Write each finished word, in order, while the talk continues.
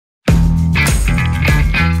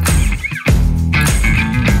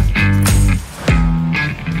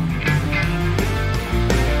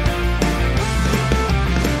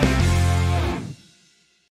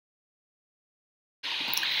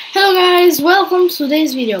welcome to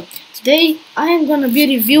today's video. Today I am gonna be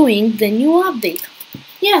reviewing the new update.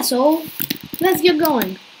 Yeah, so let's get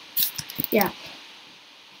going. Yeah.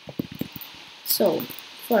 So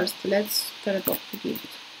first let's teleport to it.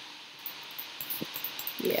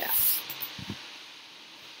 Yeah.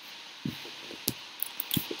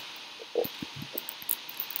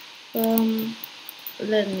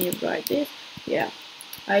 Let me write this. Yeah.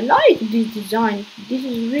 I like this design. This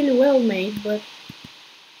is really well made, but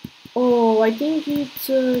oh, I think it's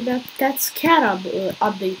that's Scarab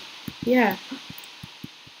update. Yeah.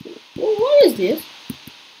 What is this?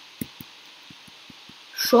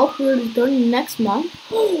 Shop will return next month.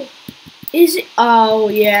 Is it? Oh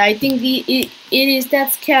yeah, I think it is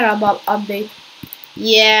that Scarab update.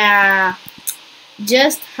 Yeah,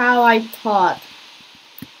 just how I thought.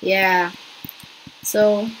 Yeah.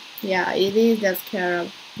 So yeah, it is that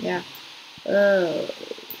Scarab. Yeah.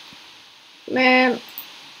 Man.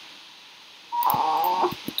 Oh,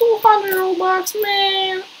 200 Robux,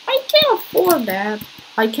 man. I can't afford that.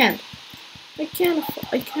 I can't. I can't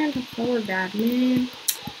afford that, man.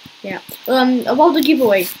 Yeah. About the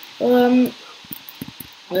giveaway. The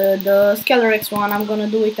Scalerex one, I'm gonna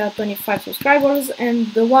do it at 25 subscribers,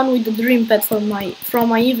 and the one with the dream pet from my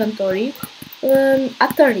inventory,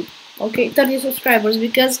 at 30. Okay, 30 subscribers,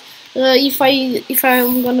 because if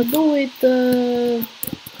I'm gonna do it,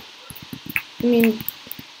 I mean,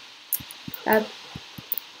 at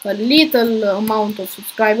a little amount of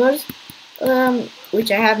subscribers,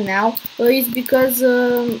 which I have now, is because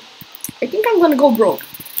I think I'm gonna go broke.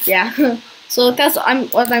 Yeah. So that's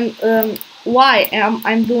why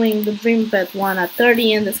I'm doing the dream pet one at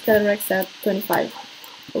 30 and the Scalerex at 25.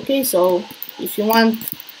 Okay, so if you want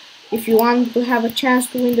to have a chance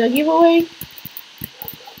to win the giveaway,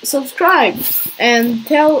 subscribe and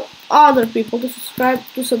tell other people to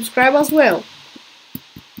subscribe as well.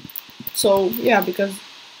 So yeah, because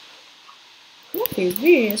what is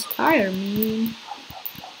this? Tire me.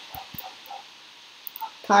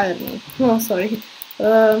 Oh, sorry.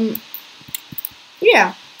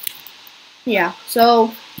 Yeah.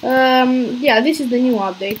 So yeah, this is the new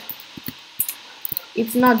update.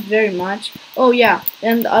 It's not very much. Oh yeah,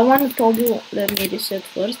 and I want to tell you. Let me reset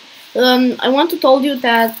first. I want to tell you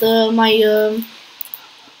that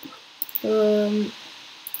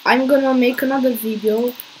I'm gonna make another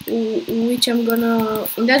video, which in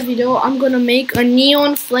that video I'm gonna make a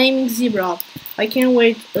neon flaming zebra. I can't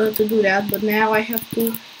wait to do that, but now I have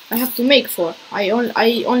to make 4. I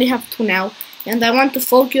only have 2 now, and I want to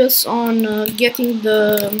focus on getting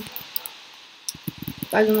the,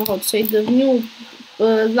 I don't know how to say, the new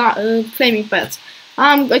flaming pets.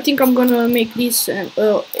 I think I'm gonna make this.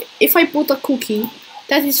 If I put a cookie,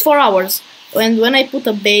 that is 4 hours, and when I put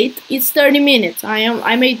a bait, it's 30 minutes.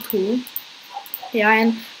 I made 2. Yeah,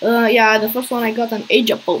 and yeah, the first one I got an age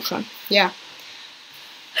up potion. Yeah.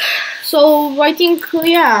 So I think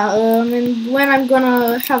yeah, and when I'm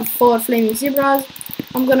gonna have 4 flaming zebras,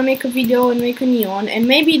 I'm gonna make a video and make a neon, and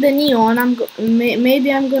maybe the neon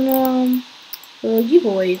maybe I'm gonna give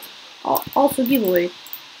away it. Also give away it.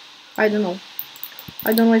 I don't know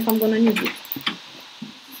if I'm gonna need it.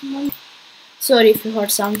 Sorry if you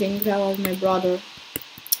heard something. That was my brother.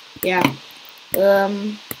 Yeah.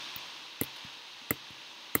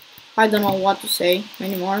 I don't know what to say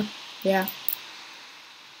anymore. Yeah.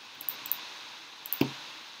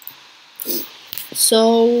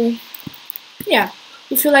 So yeah,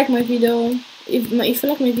 if you like my video, if you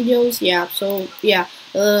like my videos, yeah. So yeah.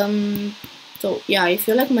 So yeah, if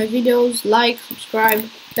you like my videos, like, subscribe,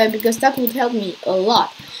 because that would help me a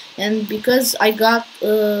lot. And because I got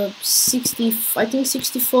I think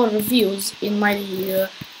 64 reviews in my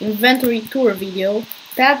inventory tour video,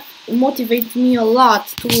 that motivated me a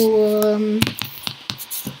lot to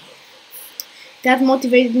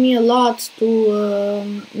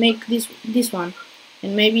make this one,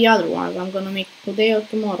 and maybe other ones I'm gonna make today or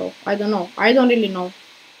tomorrow. I don't know. I don't really know.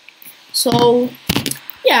 So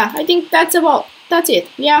yeah, I think that's it.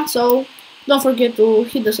 Yeah, so don't forget to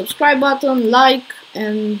hit the subscribe button, like,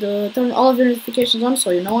 and turn all of your notifications on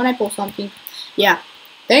so you know when I post something. Yeah,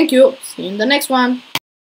 thank you. See you in the next one.